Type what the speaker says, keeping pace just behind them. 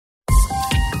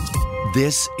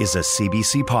This is a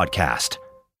CBC podcast.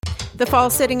 The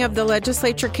fall sitting of the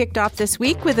legislature kicked off this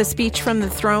week with a speech from the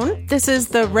throne. This is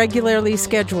the regularly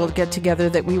scheduled get-together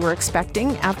that we were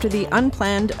expecting after the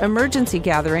unplanned emergency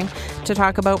gathering to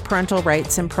talk about parental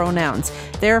rights and pronouns.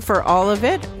 There for all of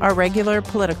it are regular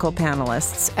political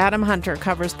panelists. Adam Hunter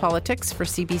covers politics for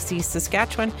CBC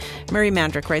Saskatchewan. Murray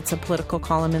Mandryk writes a political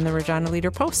column in the Regina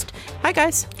Leader-Post. Hi,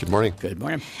 guys. Good morning. Good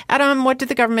morning. Adam, what did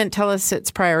the government tell us its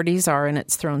priorities are in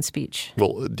its throne speech?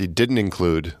 Well, it didn't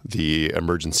include the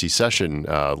emergency session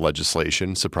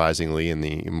legislation, surprisingly, in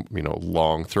the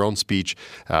long throne speech.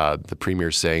 The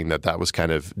premier saying that was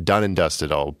kind of done and dusted.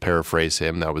 I'll paraphrase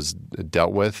him. That was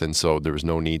dealt with, and so there was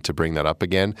no need to bring that up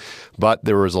again. But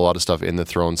there was a lot of stuff in the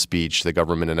throne speech. The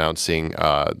government announcing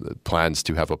plans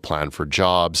to have a plan for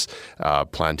jobs,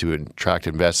 plan to attract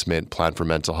investment, plan for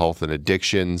mental health and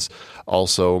addictions.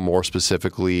 Also, more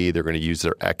specifically, they're going to use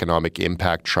their Economic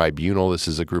Impact Tribunal. This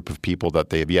is a group of people that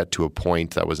they have yet to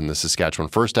appoint. That was in the Saskatchewan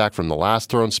First Act from the last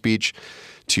throne speech,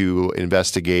 to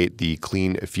investigate the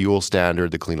clean fuel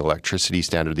standard, the clean electricity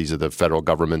standard. These are the federal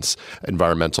government's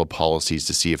environmental policies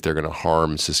to see if they're going to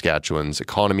harm Saskatchewan's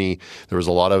economy. There was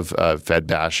a lot of Fed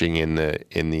bashing in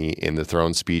the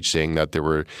throne speech, saying that there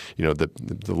were,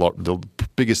 the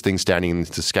biggest thing standing in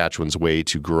Saskatchewan's way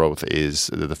to growth is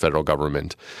the federal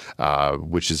government,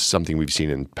 which is something we've seen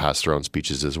in past throne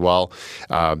speeches as well.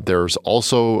 There's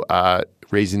also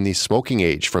raising the smoking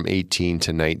age from 18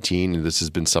 to 19. This has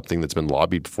been something that's been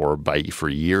lobbied for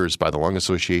years by the Lung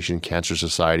Association, Cancer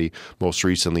Society, most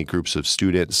recently groups of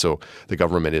students. So the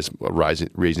government is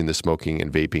raising the smoking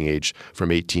and vaping age from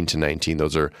 18 to 19.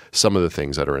 Those are some of the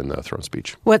things that are in the throne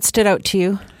speech. What stood out to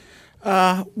you?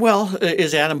 Well,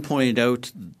 as Adam pointed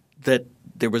out, that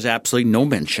there was absolutely no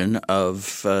mention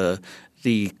of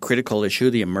the critical issue,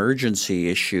 the emergency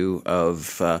issue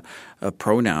of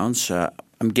pronouns.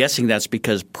 I'm guessing that's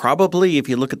because probably if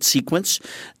you look at sequence,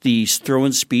 the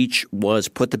throne speech was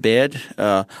put to bed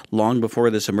long before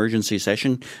this emergency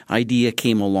session idea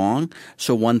came along.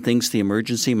 So one thinks the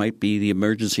emergency might be the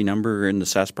emergency number in the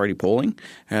Sask Party polling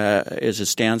as it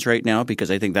stands right now,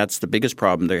 because I think that's the biggest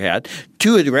problem they had.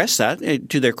 To address that,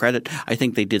 to their credit, I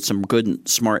think they did some good and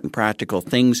smart and practical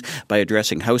things by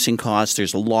addressing housing costs.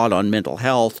 There's a lot on mental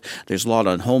health. There's a lot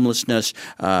on homelessness,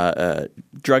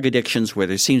 drug addictions, where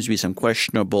there seems to be some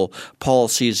questionable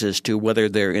policies as to whether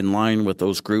they're in line with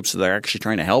those groups that are actually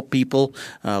trying to help people,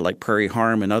 like Prairie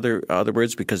Harm and other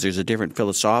words, because there's a different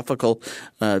philosophical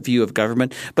view of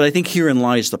government. But I think herein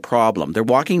lies the problem. They're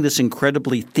walking this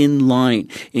incredibly thin line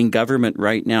in government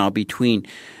right now between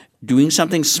doing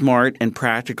something smart and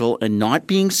practical and not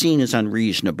being seen as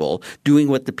unreasonable, doing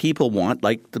what the people want,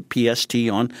 like the PST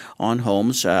on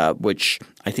homes, which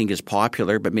I think is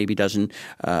popular but maybe doesn't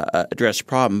address the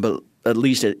problem. But at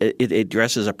least it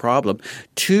addresses a problem,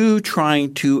 to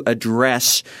trying to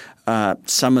address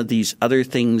some of these other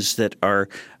things that are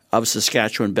of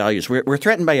Saskatchewan values. We're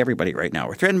threatened by everybody right now.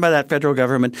 We're threatened by that federal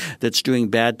government that's doing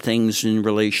bad things in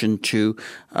relation to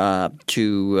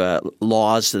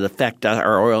laws that affect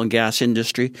our oil and gas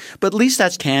industry. But at least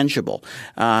that's tangible.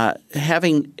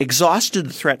 Having exhausted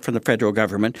the threat from the federal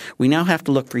government, we now have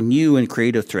to look for new and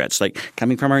creative threats, like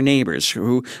coming from our neighbors,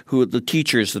 who are the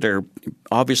teachers that are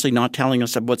obviously not telling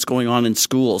us what's going on in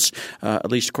schools, at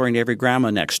least according to every grandma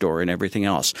next door and everything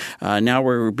else. Now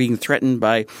we're being threatened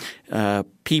by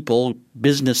people,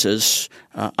 businesses,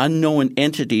 unknown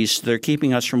entities that are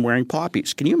keeping us from wearing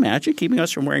poppies. Can you imagine keeping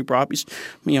us from wearing poppies?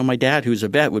 My dad, who's a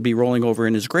vet, would be rolling over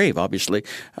in his grave, obviously,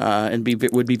 and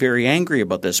would be very angry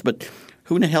about this. But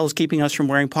who in the hell is keeping us from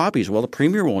wearing poppies? Well, the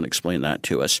premier won't explain that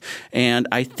to us. And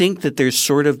I think that there's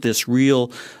sort of this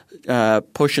real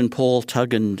push and pull,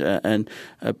 tug and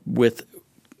with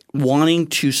wanting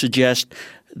to suggest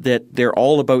that they're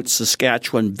all about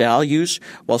Saskatchewan values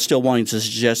while still wanting to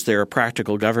suggest they're a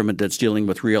practical government that's dealing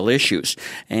with real issues.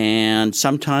 And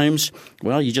sometimes,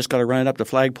 well, you just got to run it up the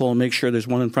flagpole and make sure there's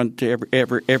one in front to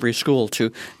every school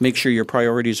to make sure your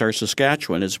priorities are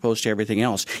Saskatchewan as opposed to everything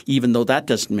else, even though that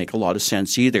doesn't make a lot of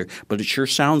sense either. But it sure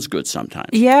sounds good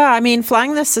sometimes. Yeah,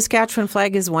 flying the Saskatchewan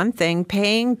flag is one thing.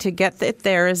 Paying to get it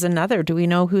there is another. Do we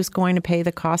know who's going to pay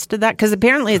the cost of that? Because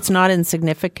apparently it's not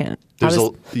insignificant. There's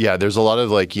a lot of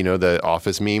the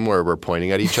Office meme where we're pointing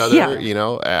at each other.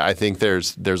 Yeah. I think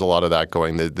there's a lot of that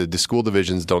going. The school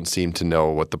divisions don't seem to know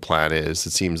what the plan is.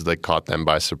 It seems like caught them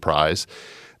by surprise.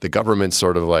 the government's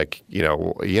sort of like,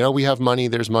 we have money,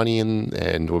 there's money.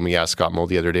 And when we asked Scott Moe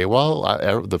the other day,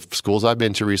 the schools I've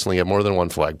been to recently have more than one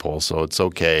flagpole, so it's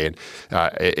okay. And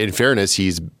in fairness,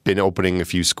 he's been opening a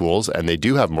few schools, and they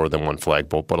do have more than one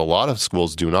flagpole, but a lot of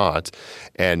schools do not.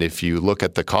 And if you look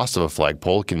at the cost of a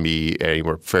flagpole, it can be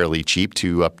anywhere fairly cheap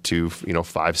to up to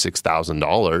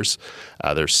 $5,000-$6,000.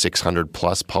 There's 600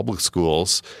 plus public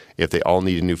schools. If they all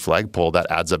need a new flagpole, that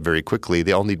adds up very quickly.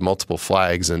 They all need multiple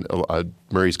flags. And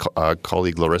Murray's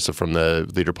colleague Larissa from the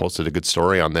Leader posted a good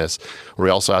story on this, where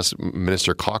he also asked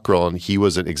Minister Cockrell, and he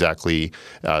wasn't exactly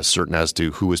certain as to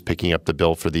who was picking up the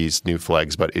bill for these new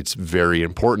flags. But it's very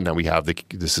important that we have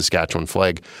the Saskatchewan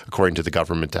flag, according to the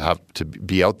government, to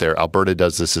be out there. Alberta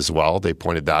does this as well. They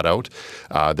pointed that out.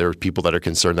 There are people that are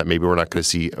concerned that maybe we're not going to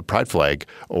see a Pride flag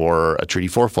or a Treaty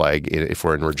 4 flag if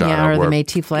we're in Regina. Or the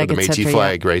Métis flag, or the Métis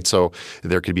flag, right? So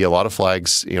there could be a lot of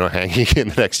flags, hanging in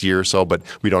the next year or so, but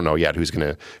we don't know yet who's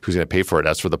going to pay for it.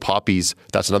 As for the poppies,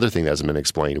 that's another thing that hasn't been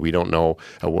explained. We don't know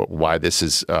why this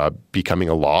is becoming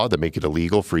a law that make it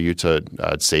illegal for you to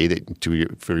say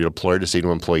that for your employer to say to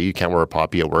an employee, you can't wear a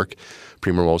poppy at work.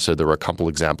 Premier Moe said there were a couple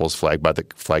examples flagged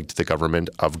to the government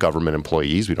of government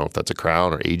employees. We don't know if that's a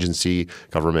Crown or agency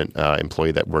government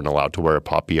employee that weren't allowed to wear a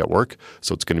poppy at work.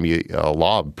 So it's going to be a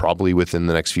law probably within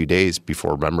the next few days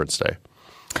before Remembrance Day.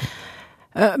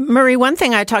 Murray, one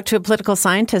thing I talked to a political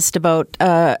scientist about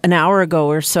an hour ago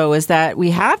or so is that we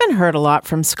haven't heard a lot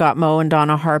from Scott Moe and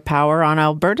Donna Harpower on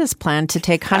Alberta's plan to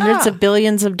take hundreds of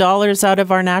billions of dollars out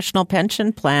of our national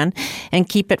pension plan and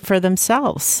keep it for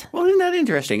themselves. Well, isn't that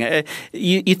interesting?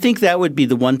 You think that would be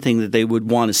the one thing that they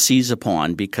would want to seize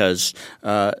upon because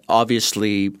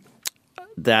obviously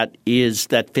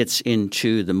that fits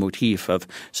into the motif of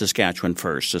Saskatchewan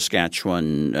first,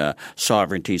 Saskatchewan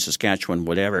sovereignty, Saskatchewan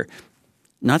whatever.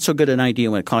 Not so good an idea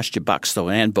when it costs you bucks, though,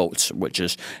 and votes, which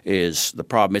is the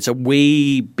problem. It's a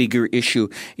way bigger issue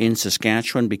in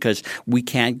Saskatchewan because we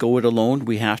can't go it alone.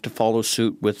 We have to follow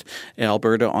suit with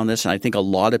Alberta on this, and I think a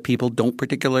lot of people don't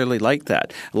particularly like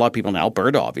that. A lot of people in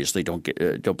Alberta obviously don't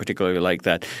particularly like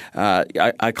that.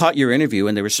 I caught your interview,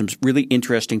 and there were some really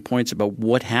interesting points about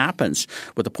what happens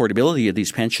with the portability of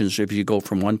these pensions if you go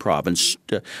from one province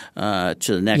to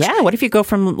the next. Yeah, what if you go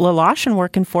from La Loche and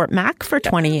work in Fort Mac for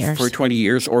 20 years? For 20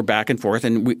 years. Or back and forth.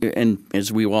 And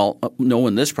as we all know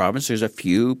in this province, there's a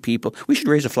few people. We should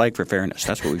raise a flag for fairness.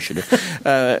 That's what we should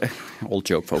do. Old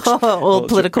joke, folks. Old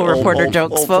political reporter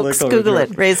jokes, folks. Google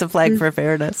it. Raise a flag for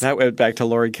fairness. That went back to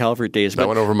Laurie Calvert days. That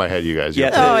went over my head, you guys.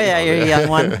 Yeah. You're a young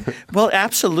one. Well,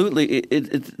 absolutely.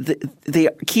 They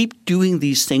keep doing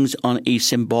these things on a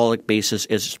symbolic basis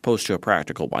as opposed to a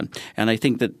practical one. And I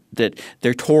think that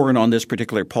they're torn on this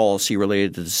particular policy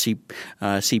related to the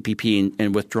CPP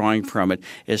and withdrawing from it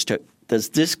as to does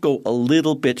this go a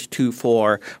little bit too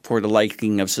far for the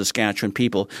liking of Saskatchewan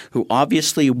people who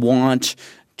obviously want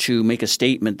to make a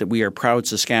statement that we are proud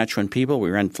Saskatchewan people. We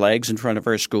run flags in front of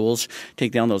our schools,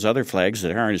 take down those other flags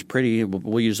that aren't as pretty.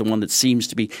 We'll use the one that seems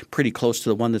to be pretty close to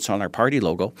the one that's on our party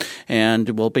logo, and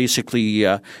we'll basically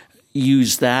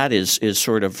use that as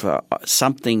sort of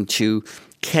something to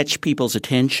catch people's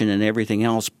attention and everything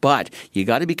else. But you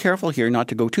got to be careful here not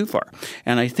to go too far.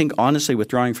 And I think, honestly,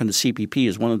 withdrawing from the CPP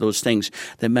is one of those things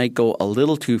that might go a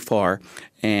little too far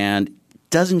and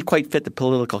doesn't quite fit the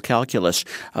political calculus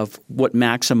of what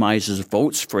maximizes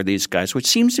votes for these guys, which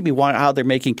seems to be how they're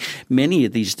making many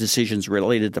of these decisions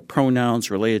related to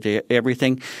pronouns, related to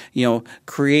everything.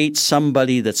 Create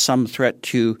somebody that's some threat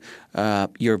to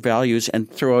your values and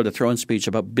throw out a throne speech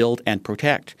about build and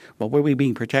protect. Well, what are we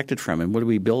being protected from and what are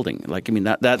we building?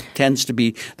 That tends to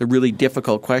be the really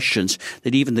difficult questions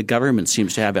that even the government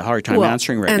seems to have a hard time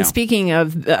answering right now. And speaking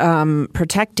of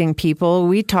protecting people,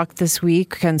 we talked this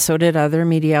week, and so did other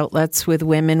media outlets, with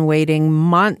women waiting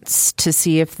months to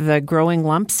see if the growing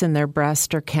lumps in their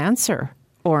breast are cancer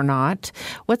or not.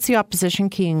 What's the opposition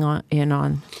keying in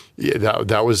on? Yeah,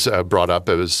 that was brought up.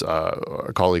 It was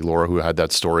a colleague, Laura, who had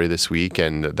that story this week,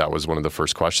 and that was one of the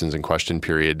first questions in question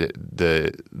period.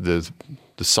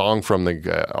 The song from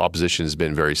the opposition has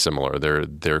been very similar.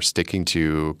 They're sticking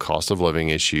to cost of living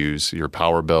issues, your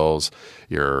power bills,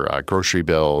 your grocery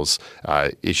bills,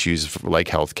 issues like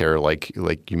healthcare,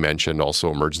 like you mentioned,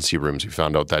 also emergency rooms. We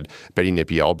found out that Betty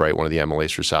Nippy Albright, one of the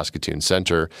MLAs for Saskatoon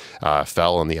Centre,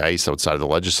 fell on the ice outside of the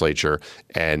legislature,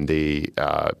 and they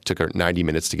took her 90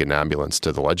 minutes to get an ambulance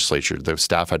to the legislature. The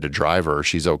staff had to drive her.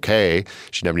 She's okay.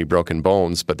 She didn't have any broken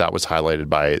bones, but that was highlighted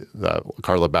by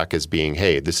Carla Beck as being,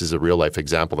 hey, this is a real life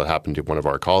example that happened to one of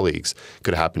our colleagues.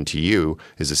 Could happen to you.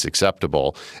 Is this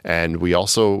acceptable? And we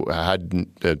also had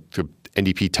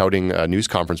NDP touting a news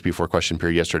conference before question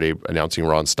period yesterday, announcing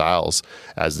Ron Stiles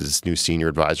as his new senior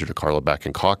advisor to Carla Beck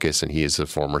and caucus, and he is a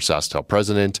former SaskTel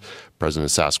president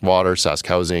of Sask Water, Sask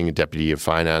Housing, deputy of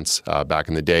finance back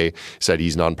in the day. Said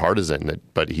he's nonpartisan,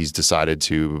 but he's decided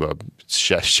to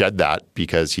shed that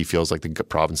because he feels like the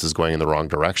province is going in the wrong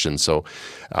direction. So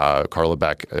Carla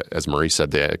Beck, as Murray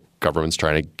said, the government's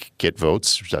trying to get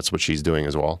votes. That's what she's doing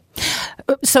as well.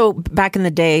 So back in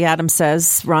the day, Adam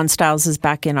says Ron Stiles is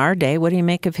back in our day. What do you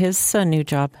make of his new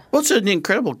job? Well, it's an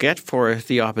incredible get for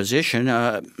the opposition.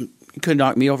 Could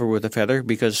knock me over with a feather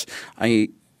because I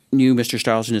knew Mr.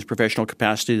 Stiles in his professional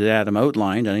capacity that Adam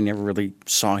outlined, and I never really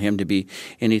saw him to be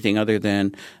anything other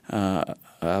than a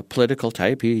political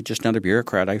type. He's just another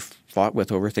bureaucrat I fought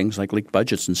with over things like leaked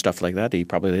budgets and stuff like that he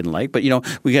probably didn't like. But,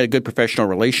 we had a good professional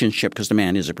relationship because the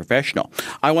man is a professional.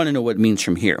 I want to know what it means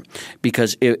from here,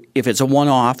 because if it's a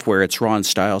one-off where it's Ron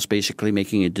Stiles basically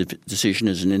making a decision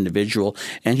as an individual,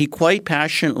 and he quite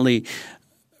passionately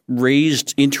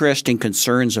raised interesting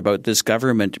concerns about this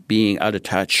government being out of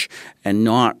touch and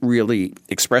not really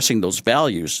expressing those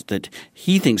values that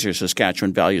he thinks are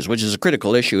Saskatchewan values, which is a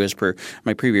critical issue as per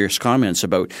my previous comments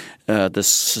about the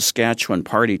Saskatchewan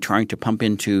Party trying to pump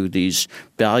into these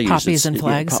values. Poppies and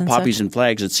flags. Poppies and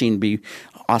flags that seem to be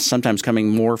sometimes coming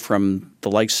more from the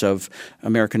likes of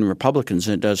American Republicans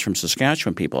than it does from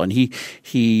Saskatchewan people. And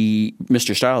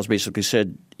Mr. Stiles basically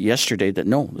said yesterday that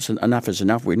no, enough is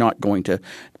enough. We're not going to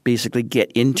basically get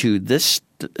into this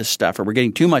stuff, or we're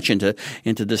getting too much into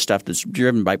this stuff that's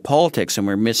driven by politics, and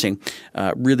we're missing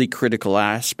really critical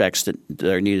aspects that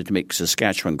are needed to make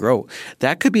Saskatchewan grow.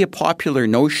 That could be a popular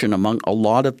notion among a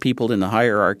lot of people in the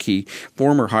hierarchy,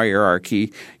 former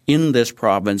hierarchy in this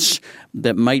province,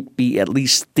 that might be at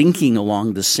least thinking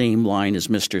along the same line as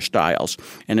Mr. Stiles,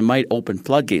 and it might open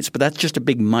floodgates. But that's just a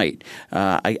big might.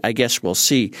 I guess we'll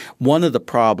see. One of the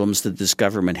problems that this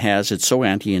government has, it's so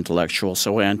anti-intellectual,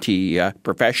 so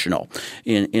anti-professional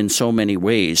in so many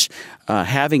ways.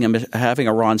 Having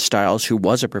a Ron Stiles who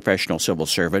was a professional civil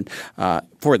servant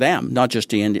for them, not just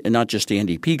the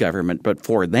NDP government, but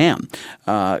for them,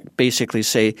 basically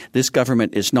say this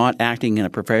government is not acting in a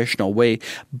professional way,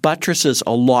 buttresses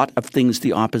a lot of things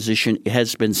the opposition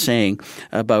has been saying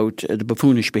about the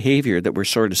buffoonish behavior that we're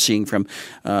sort of seeing from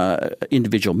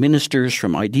individual ministers,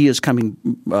 from ideas coming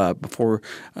before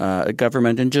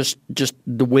government, and just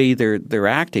the way they're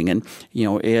acting. And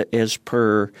as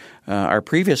per our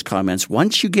previous comments,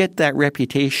 once you get that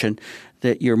reputation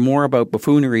that you're more about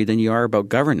buffoonery than you are about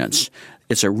governance,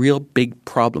 it's a real big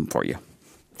problem for you.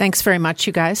 Thanks very much,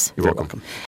 you guys. You're welcome.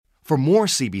 For more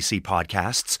CBC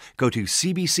podcasts, go to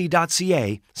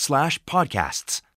cbc.ca/podcasts.